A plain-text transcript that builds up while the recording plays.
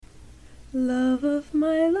love of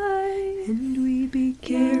my life, and we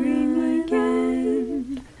began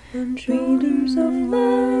again, on shoulders of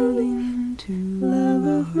mine, to love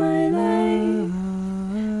of my life,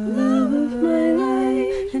 love of my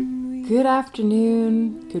life. Good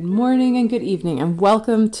afternoon, good morning, and good evening, and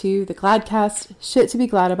welcome to the Gladcast, shit to be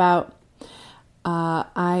glad about.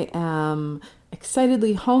 I am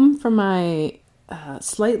excitedly home from my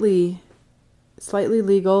slightly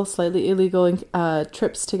legal, slightly illegal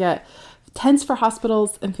trips to get tents for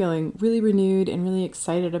hospitals, and feeling really renewed and really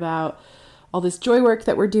excited about all this joy work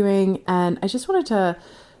that we're doing. And I just wanted to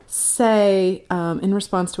say, in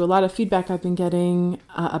response to a lot of feedback I've been getting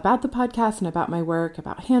about the podcast and about my work,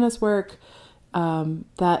 about Hannah's work,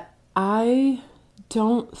 that I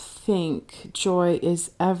don't think joy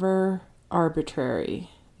is ever arbitrary,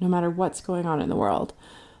 no matter what's going on in the world.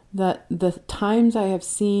 That the times I have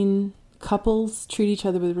seen couples treat each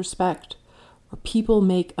other with respect, or people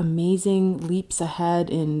make amazing leaps ahead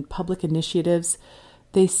in public initiatives,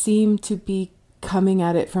 they seem to be coming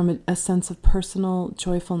at it from a sense of personal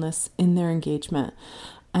joyfulness in their engagement.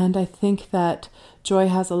 And I think that joy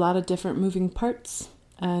has a lot of different moving parts,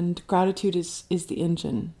 and gratitude is the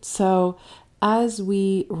engine. So as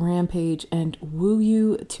we rampage and woo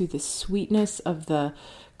you to the sweetness of the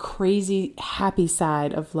crazy happy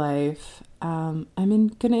side of life, I'm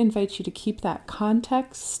going to invite you to keep that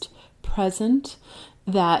context present,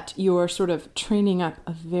 that you're sort of training up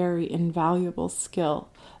a very invaluable skill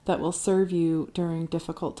that will serve you during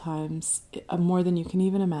difficult times more than you can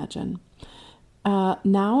even imagine.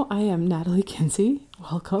 Now I am Natalie Kinsey.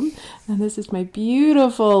 Welcome. And this is my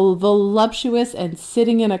beautiful, voluptuous, and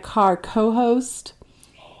sitting in a car co-host,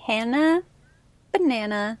 Hannah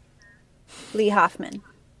Banana Lee Hoffman.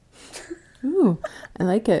 Ooh, I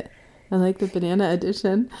like it. I like the banana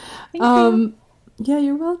edition. Thank you. Yeah,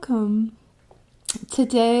 you're welcome.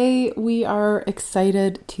 Today we are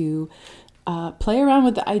excited to play around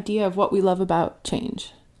with the idea of what we love about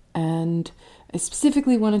change. And I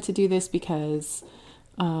specifically wanted to do this because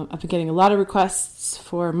I've been getting a lot of requests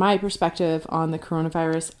for my perspective on the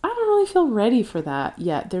coronavirus. I don't really feel ready for that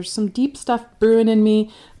yet. There's some deep stuff brewing in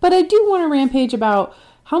me, but I do want to rampage about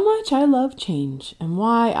how much I love change and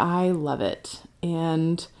why I love it.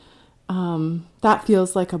 And that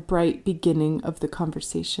feels like a bright beginning of the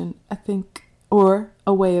conversation, I think, or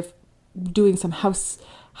a way of doing some house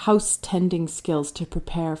tending skills to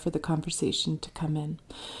prepare for the conversation to come in.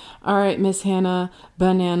 All right, Miss Hannah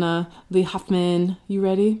Banana Lee Hoffman, you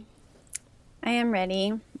ready? I am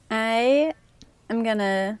ready. I am going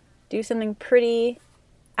to do something pretty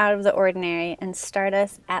out of the ordinary and start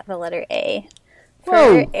us at the letter A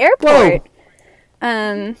for airport.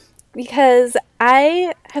 Because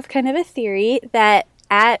I have kind of a theory that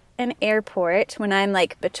at an airport, when I'm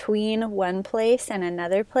like between one place and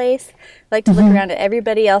another place, I like to look around at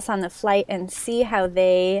everybody else on the flight and see how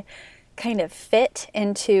they kind of fit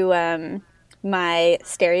into my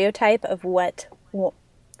stereotype of what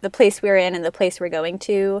the place we're in and the place we're going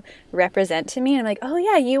to represent to me. And I'm like, oh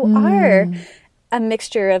yeah, you are a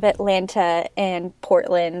mixture of Atlanta and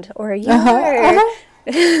Portland, or you are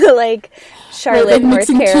like Charlotte, North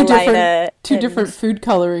Carolina. Two different food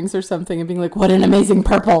colorings or something, and being like, what an amazing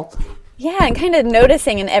purple. Yeah, and kind of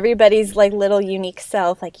noticing in everybody's like little unique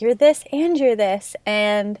self, like you're this and you're this.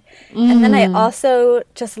 And then I also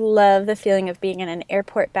just love the feeling of being in an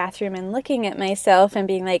airport bathroom and looking at myself and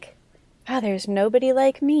being like, wow, there's nobody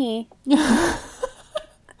like me.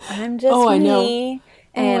 I'm just me. I know.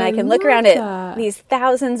 And I can look around at these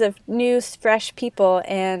thousands of new, fresh people,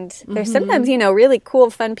 and there's sometimes, really cool,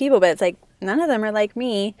 fun people, but it's like none of them are like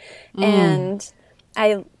me. And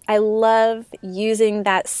I love using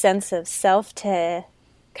that sense of self to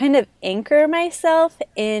kind of anchor myself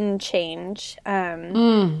in change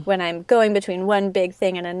when I'm going between one big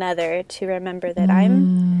thing and another, to remember that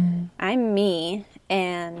I'm me,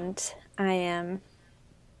 and I am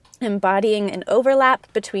embodying an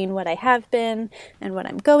overlap between what I have been and what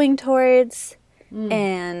I'm going towards,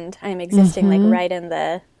 and I'm existing like right in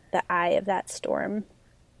the eye of that storm.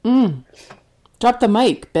 Drop the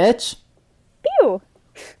mic, bitch. Pew!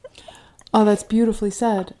 Oh, that's beautifully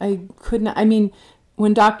said.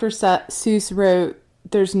 When Dr. Seuss wrote,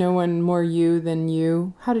 "There's no one more you than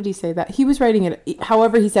you," how did he say that? He was writing it,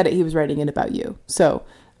 however he said it, he was writing it about you. So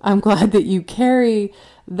I'm glad that you carry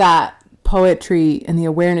that poetry and the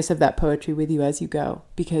awareness of that poetry with you as you go,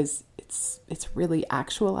 because it's really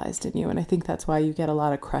actualized in you, and I think that's why you get a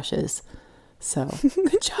lot of crushes. So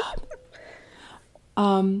good job.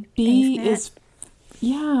 B Thanks, is,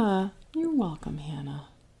 yeah, you're welcome, Hannah.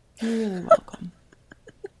 You're really welcome.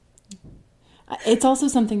 It's also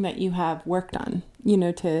something that you have worked on,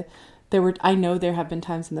 to I know there have been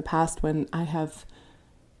times in the past when I have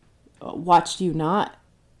watched you not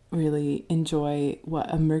really enjoy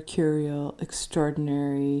what a mercurial,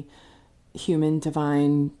 extraordinary, human,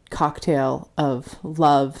 divine cocktail of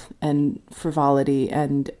love and frivolity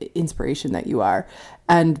and inspiration that you are,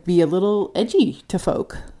 and be a little edgy to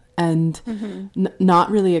folk and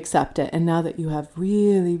not really accept it. And now that you have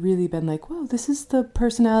really, really been like, whoa, this is the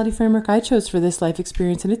personality framework I chose for this life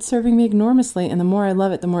experience, and it's serving me enormously, and the more I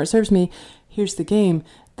love it, the more it serves me. Here's the game.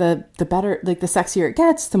 The better, like the sexier it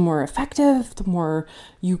gets, the more effective, the more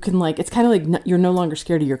you can, like, it's kind of like you're no longer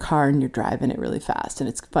scared of your car and you're driving it really fast, and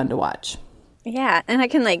it's fun to watch. Yeah. And I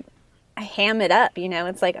can like ham it up,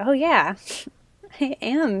 it's like, oh yeah, I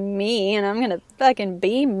am me and I'm going to fucking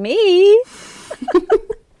be me.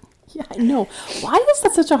 Yeah, I know. Why is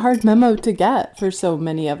that such a hard memo to get for so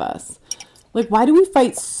many of us? Like, why do we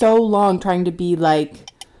fight so long trying to be like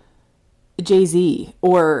Jay-Z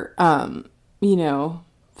or,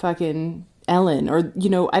 fucking Ellen or,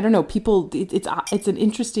 I don't know, people, it's an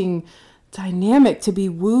interesting dynamic to be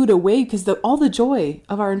wooed away, because all the joy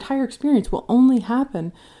of our entire experience will only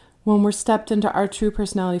happen when we're stepped into our true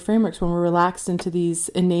personality frameworks, when we're relaxed into these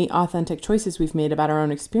innate, authentic choices we've made about our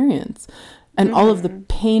own experience. And all of the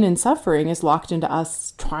pain and suffering is locked into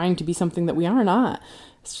us trying to be something that we are not.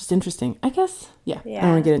 It's just interesting, I guess. Yeah. I don't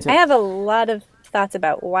want to get into it. I have a lot of thoughts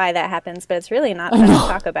about why that happens, but it's really not fun to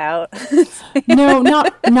talk about. No,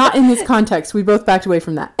 not in this context. We both backed away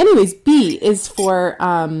from that. Anyways, B is for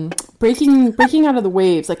breaking out of the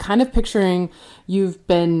waves, like kind of picturing you've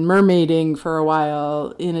been mermaiding for a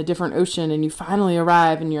while in a different ocean, and you finally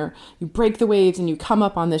arrive and you break the waves and you come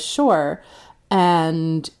up on this shore,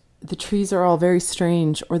 and the trees are all very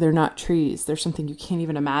strange, or they're not trees. They're something you can't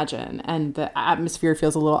even imagine. And the atmosphere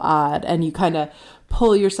feels a little odd, and you kind of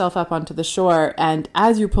pull yourself up onto the shore. And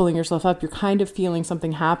as you're pulling yourself up, you're kind of feeling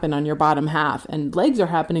something happen on your bottom half, and legs are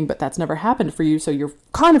happening, but that's never happened for you. So you're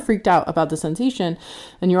kind of freaked out about the sensation.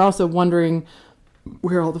 And you're also wondering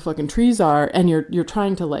where all the fucking trees are. And you're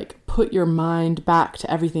trying to like put your mind back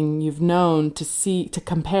to everything you've known to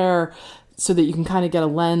compare, so that you can kind of get a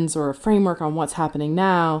lens or a framework on what's happening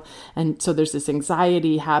now. And so there's this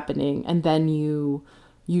anxiety happening. And then you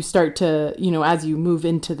start to, as you move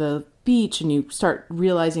into the beach and you start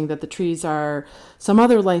realizing that the trees are some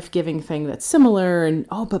other life-giving thing that's similar and,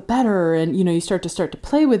 but better. And, you start to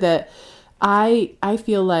play with it. I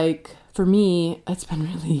feel like for me, it's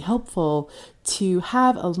been really helpful to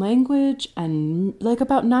have a language and like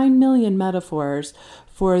about 9 million metaphors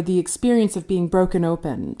for the experience of being broken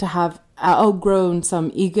open, to have outgrown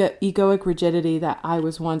some egoic rigidity that I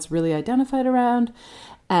was once really identified around,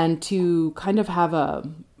 and to kind of have a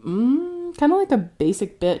kind of like a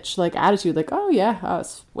basic bitch like attitude, like, oh yeah, I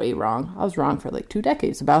was way wrong. I was wrong for like 2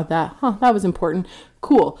 decades about that. That was important.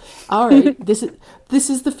 Cool. All right. This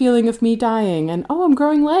is the feeling of me dying, and I'm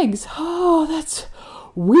growing legs. Oh, that's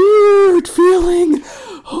weird feeling.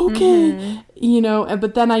 Okay.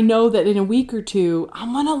 But then I know that in a week or two,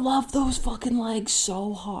 I'm going to love those fucking legs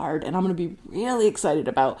so hard. And I'm going to be really excited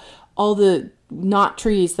about all the not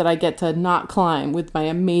trees that I get to not climb with my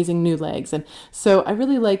amazing new legs. And so I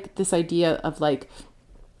really like this idea of like,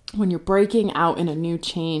 when you're breaking out in a new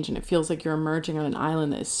change and it feels like you're emerging on an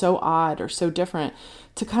island that is so odd or so different,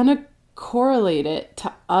 to kind of correlate it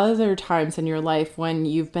to other times in your life when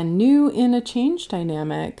you've been new in a change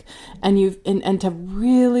dynamic, and and to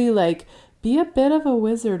really like be a bit of a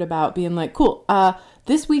wizard about being like, cool,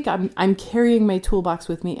 this week I'm carrying my toolbox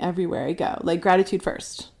with me everywhere I go, like gratitude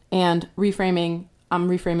first, and reframing. I'm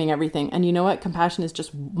reframing everything. And you know what? Compassion is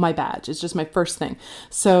just my badge. It's just my first thing.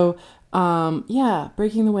 So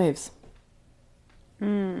breaking the waves.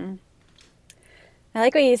 I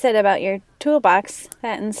like what you said about your toolbox.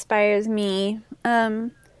 That inspires me.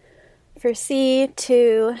 For C,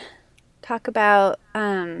 to talk about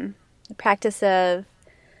the practice of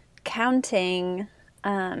counting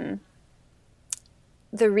the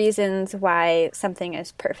reasons why something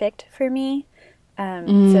is perfect for me.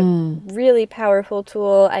 It's a really powerful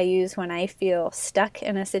tool I use when I feel stuck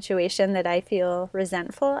in a situation that I feel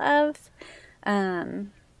resentful of.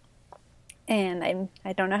 And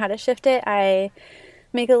I don't know how to shift it. I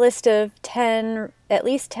make a list of at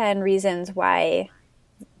least 10 reasons why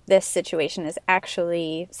this situation is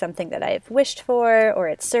actually something that I've wished for, or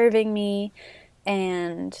it's serving me.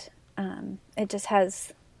 And it's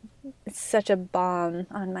such a balm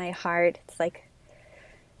on my heart. It's like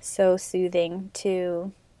so soothing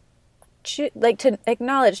to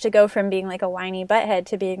acknowledge, to go from being like a whiny butthead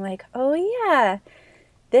to being like, oh yeah,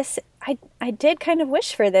 I did kind of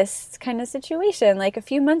wish for this kind of situation like a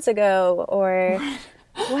few months ago, or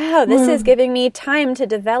wow, this is giving me time to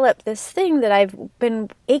develop this thing that I've been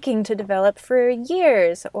aching to develop for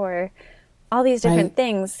years, or all these different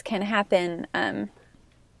things can happen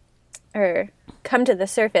or come to the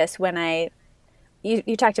surface when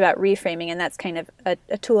you talked about reframing, and that's kind of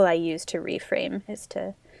a tool I use to reframe, is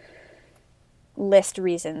to list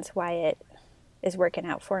reasons why it is working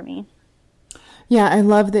out for me. Yeah, I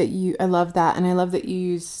love that, and I love that you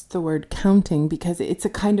use the word counting, because it's a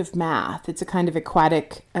kind of math. It's a kind of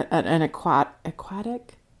aquatic. An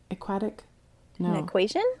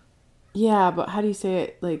equation? Yeah, but how do you say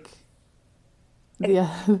it? Like,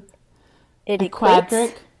 it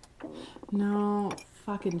aquatic? No,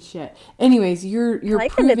 fucking shit. Anyways, you're I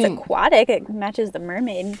like proving that it's aquatic. It matches the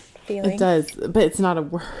mermaid feeling. It does, but it's not a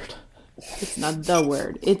word. It's not the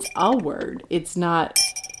word. It's a word. It's not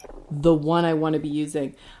the one I want to be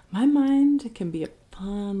using. My mind can be a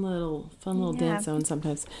fun little dance zone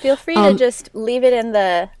sometimes. Feel free to just leave it in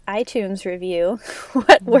the iTunes review.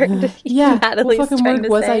 What word? Natalie's what fucking word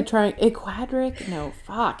was say? I trying? Aquatic? No,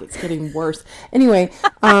 fuck. It's getting worse. Anyway,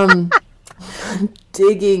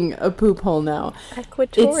 digging a poop hole now.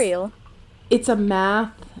 Equatorial. It's a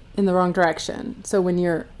math in the wrong direction. So when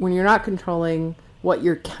you're not controlling what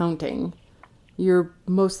you're counting, you're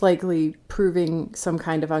most likely proving some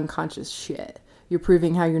kind of unconscious shit. You're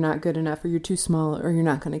proving how you're not good enough, or you're too small, or you're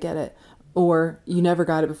not going to get it, or you never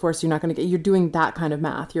got it before, so you're not going to get it. You're doing that kind of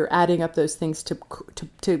math. You're adding up those things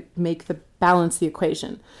to make balance the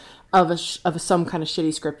equation of some kind of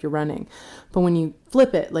shitty script you're running. But when you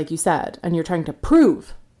flip it, like you said, and you're trying to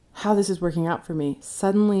prove how this is working out for me,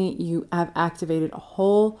 suddenly you have activated a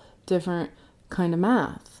whole different kind of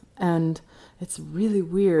math. And it's really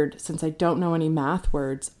weird, since I don't know any math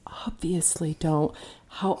words, obviously don't,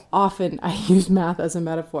 how often I use math as a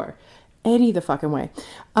metaphor. Any the fucking way.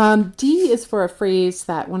 D is for a phrase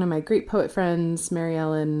that one of my great poet friends, Mary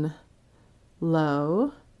Ellen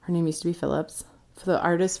Lowe, her name used to be Phillips, for the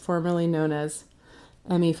artist formerly known as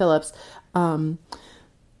Emmy Phillips,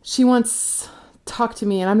 she once talked to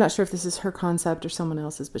me, and I'm not sure if this is her concept or someone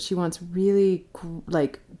else's, but she once really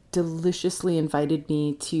deliciously invited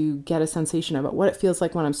me to get a sensation about what it feels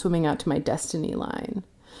like when I'm swimming out to my destiny line.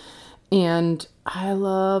 And I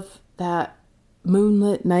love that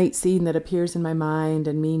moonlit night scene that appears in my mind,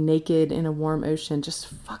 and me naked in a warm ocean, just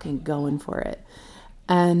fucking going for it.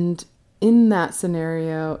 And in that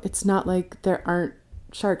scenario, it's not like there aren't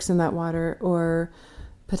sharks in that water, or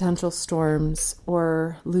potential storms,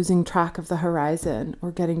 or losing track of the horizon,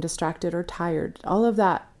 or getting distracted or tired. All of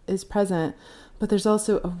that is present, but there's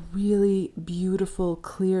also a really beautiful,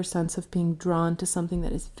 clear sense of being drawn to something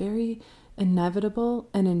that is very inevitable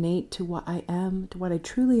and innate to what I am, to what I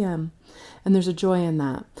truly am. And there's a joy in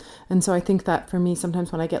that. And so I think that for me,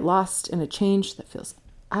 sometimes when I get lost in a change that feels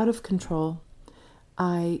out of control,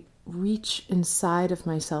 I reach inside of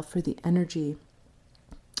myself for the energy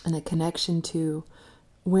and a connection to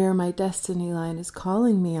where my destiny line is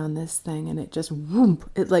calling me on this thing. And it just, whoomp,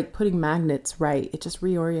 it's like putting magnets right. It just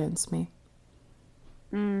reorients me.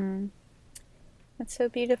 That's so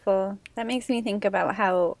beautiful. That makes me think about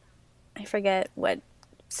how, I forget what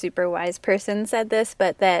super wise person said this,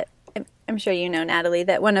 but that I'm sure you know, Natalie,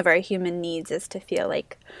 that one of our human needs is to feel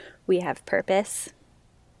like we have purpose.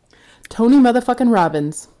 Tony motherfucking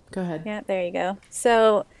Robbins. Go ahead. Yeah, there you go.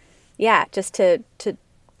 So, yeah, just to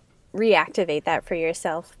reactivate that for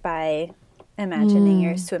yourself by imagining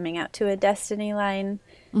you're swimming out to a destiny line,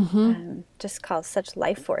 just calls such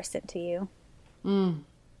life force into you.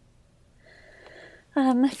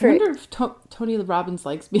 I wonder if Tony Robbins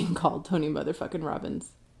likes being called Tony motherfucking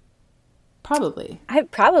Robbins. Probably.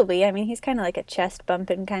 I mean, he's kind of like a chest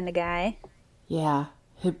bumping kind of guy. Yeah.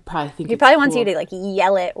 He probably wants you to like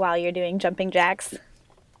yell it while you're doing jumping jacks.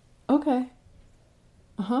 Okay.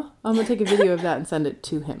 I'm gonna take a video of that and send it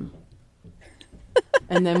to him.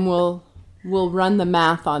 And then we'll run the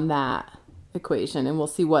math on that equation, and we'll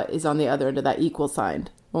see what is on the other end of that equal sign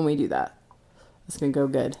when we do that. It's gonna go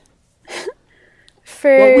good.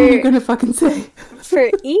 What were you gonna fucking say? For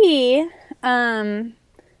E,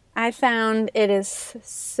 I found it is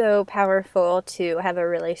so powerful to have a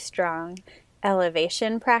really strong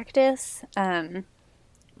elevation practice,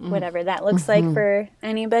 whatever that looks like for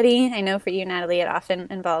anybody. I know for you, Natalie, it often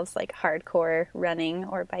involves like hardcore running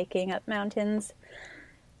or biking up mountains.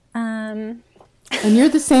 And you're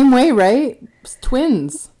the same way, right?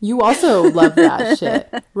 Twins. You also love that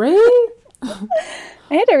shit, right?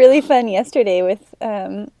 I had a really fun yesterday with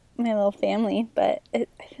my little family, but I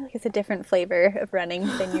feel like it's a different flavor of running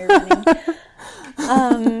than you're running.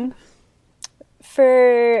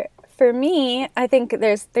 For me, I think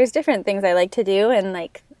there's different things I like to do, and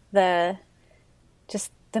like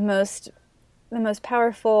just the most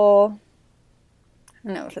powerful, I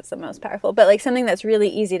don't know if it's the most powerful, but like something that's really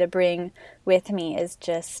easy to bring with me is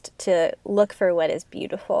just to look for what is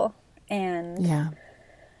beautiful. And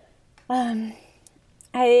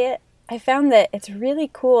I found that it's really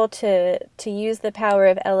cool to use the power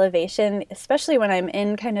of elevation, especially when I'm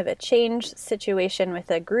in kind of a change situation with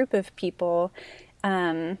a group of people.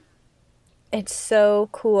 It's so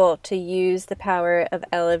cool to use the power of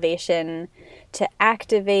elevation to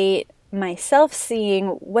activate myself seeing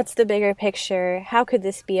what's the bigger picture, how could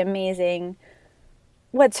this be amazing,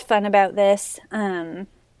 what's fun about this,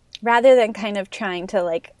 rather than kind of trying to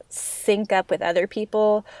like sync up with other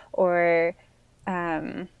people or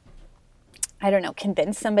I don't know,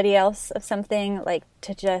 convince somebody else of something, like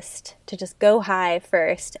to just go high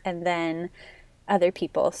first, and then other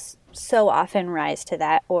people so often rise to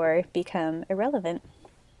that or become irrelevant.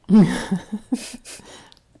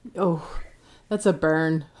 Oh, that's a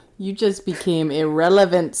burn. You just became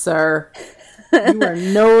irrelevant, sir. You are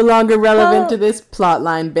no longer relevant to this plot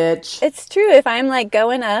line, bitch. It's true. If I'm like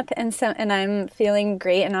going up and I'm feeling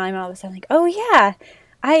great, and I'm all of a sudden like, oh yeah,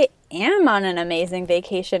 I am on an amazing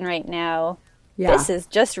vacation right now. Yeah. This is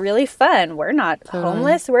just really fun. We're not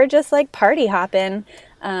homeless. We're just like party hopping.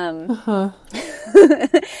 Then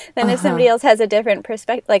if somebody else has a different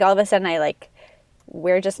perspective, like all of a sudden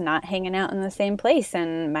we're just not hanging out in the same place,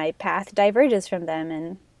 and my path diverges from them,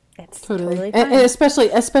 and it's totally fine. And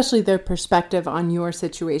especially their perspective on your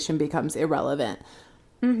situation becomes irrelevant.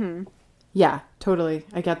 Mm-hmm. Yeah, totally.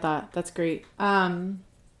 I get that. That's great. I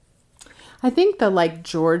think the like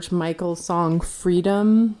George Michael song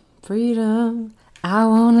Freedom, I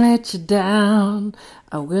won't let you down,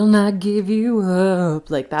 I will not give you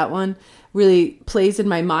up, like that one really plays in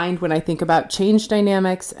my mind when I think about change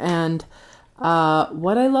dynamics. And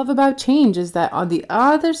what I love about change is that on the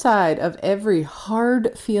other side of every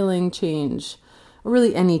hard feeling change, or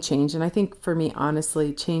really any change, and I think for me,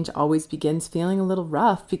 honestly, change always begins feeling a little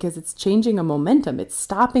rough because it's changing a momentum. It's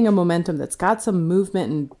stopping a momentum that's got some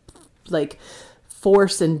movement and like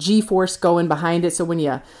force and G-force going behind it. So when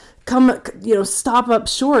you stop up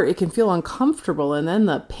short, it can feel uncomfortable. And then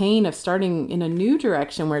the pain of starting in a new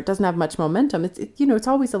direction where it doesn't have much momentum, it's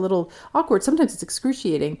always a little awkward. Sometimes it's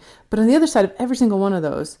excruciating. But on the other side of every single one of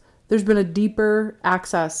those, there's been a deeper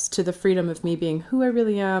access to the freedom of me being who I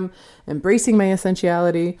really am, embracing my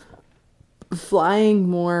essentiality, flying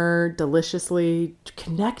more deliciously,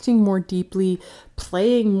 connecting more deeply,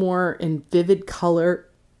 playing more in vivid color,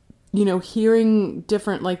 hearing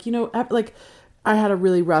different, I had a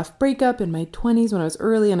really rough breakup in my 20s when I was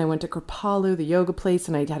early, and I went to Kripalu, the yoga place,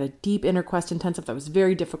 and I had a deep inner quest intensive. That was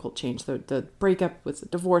very difficult change. The breakup was a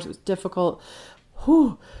divorce. It was difficult.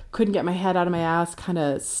 Couldn't get my head out of my ass, kind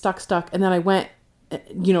of stuck. And then I went,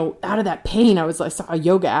 out of that pain, I saw a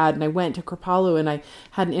yoga ad, and I went to Kripalu, and I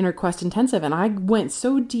had an inner quest intensive, and I went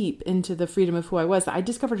so deep into the freedom of who I was that I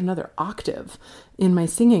discovered another octave in my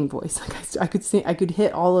singing voice. Like I could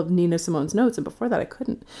hit all of Nina Simone's notes, and before that I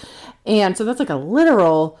couldn't. And so that's like a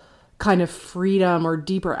literal kind of freedom or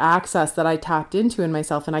deeper access that I tapped into in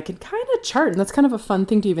myself, and I could kind of chart, and that's kind of a fun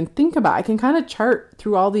thing to even think about. I can kind of chart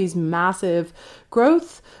through all these massive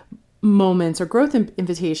growth moments or growth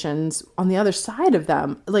invitations on the other side of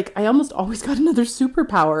them. Like I almost always got another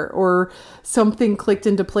superpower or something clicked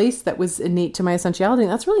into place that was innate to my essentiality.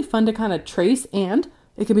 And that's really fun to kind of trace. And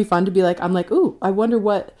it can be fun to be like, ooh, I wonder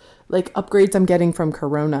what like upgrades I'm getting from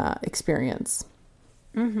Corona experience.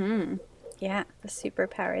 Mm-hmm. Yeah. The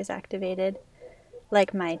superpower is activated.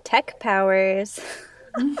 Like my tech powers.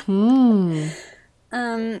 Mm-hmm.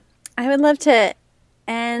 I would love to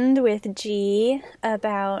end with G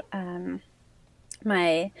about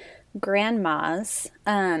my grandmas.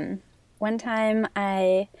 One time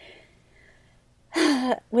I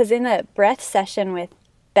was in a breath session with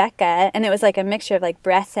Becca, and it was like a mixture of like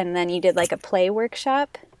breath, and then you did like a play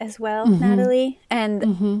workshop as well, mm-hmm. Natalie.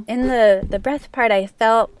 And in the breath part, I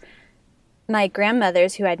felt my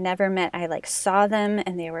grandmothers who I'd never met. I like saw them,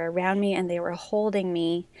 and they were around me, and they were holding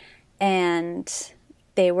me, and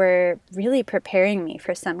they were really preparing me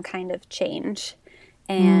for some kind of change.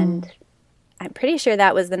 And I'm pretty sure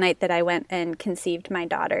that was the night that I went and conceived my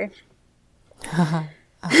daughter. Yeah.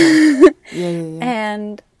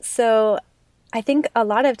 And so I think a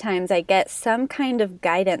lot of times I get some kind of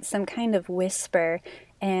guidance, some kind of whisper,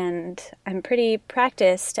 and I'm pretty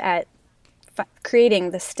practiced at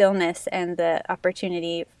creating the stillness and the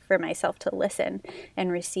opportunity for myself to listen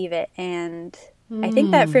and receive it. And I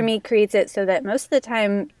think that for me creates it so that most of the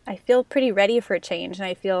time I feel pretty ready for change, and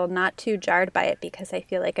I feel not too jarred by it because I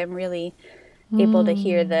feel like I'm really able to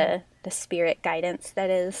hear the spirit guidance that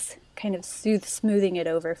is kind of smoothing it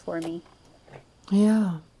over for me.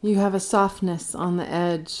 Yeah, you have a softness on the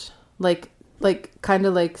edge, like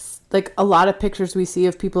a lot of pictures we see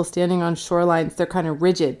of people standing on shorelines. They're kind of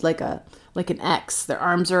rigid, like an X. Their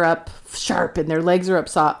arms are up sharp and their legs are up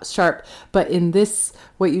sharp. But in this,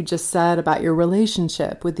 what you just said about your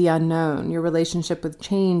relationship with the unknown, your relationship with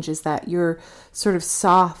change, is that you're sort of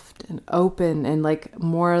soft and open and like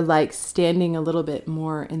more like standing a little bit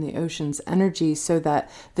more in the ocean's energy, so that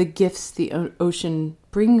the gifts the ocean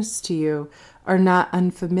brings to you are not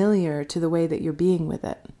unfamiliar to the way that you're being with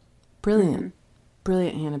it. Brilliant. Mm-hmm.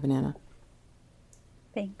 Brilliant, Hannah Banana.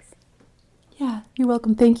 Thanks. Yeah, you're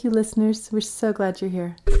welcome. Thank you, listeners. We're so glad you're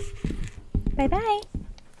here. Bye-bye.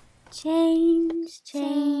 Change,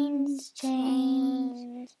 change,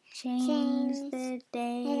 change, change the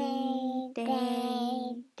day,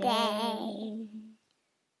 day, day.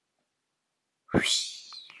 Whoosh.